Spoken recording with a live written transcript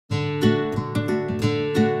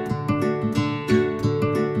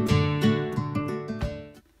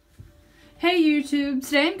YouTube.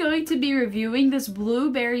 Today I'm going to be reviewing this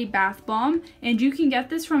blueberry bath bomb, and you can get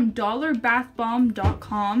this from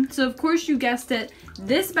dollarbathbomb.com. So of course you guessed it,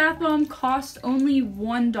 this bath bomb costs only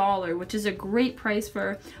 $1, which is a great price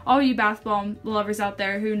for all you bath bomb lovers out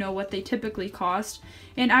there who know what they typically cost.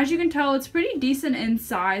 And as you can tell, it's pretty decent in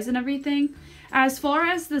size and everything. As far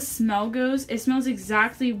as the smell goes, it smells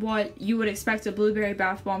exactly what you would expect a blueberry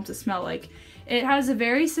bath bomb to smell like. It has a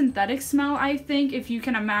very synthetic smell, I think, if you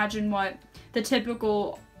can imagine what the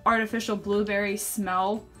typical artificial blueberry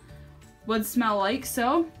smell would smell like.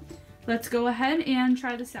 So let's go ahead and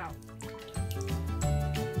try this out.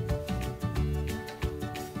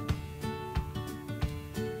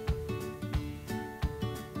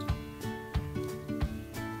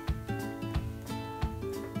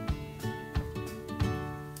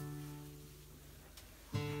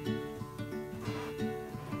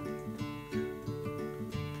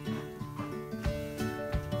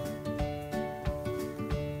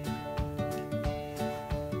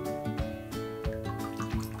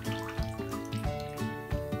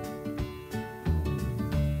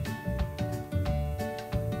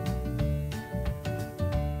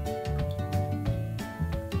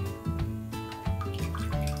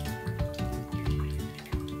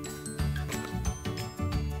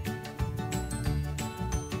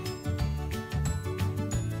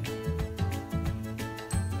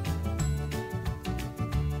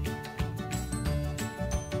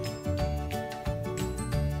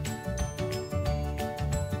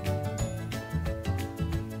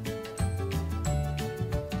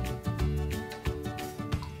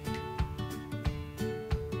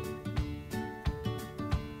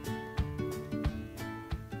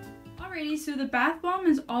 Alrighty, so the bath bomb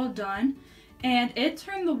is all done, and it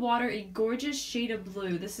turned the water a gorgeous shade of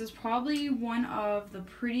blue. This is probably one of the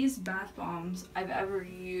prettiest bath bombs I've ever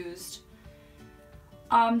used.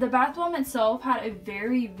 The bath bomb itself had a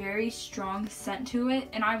very strong scent to it,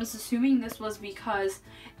 and I was assuming this was because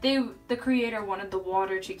the creator wanted the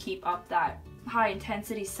water to keep up that high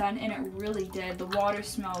intensity scent, and it really did. The water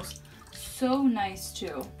smells so nice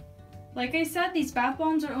too. Like I said, these bath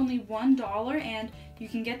bombs are only $1, and you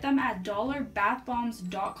can get them at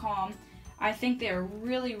dollarbathbombs.com. I think they are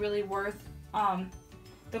really worth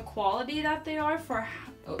the quality that they are for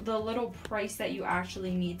the little price that you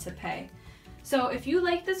actually need to pay. So if you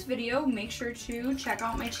like this video, make sure to check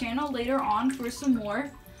out my channel later on for some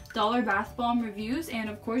more dollar bath bomb reviews, and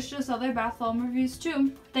of course just other bath bomb reviews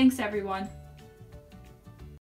too. Thanks everyone.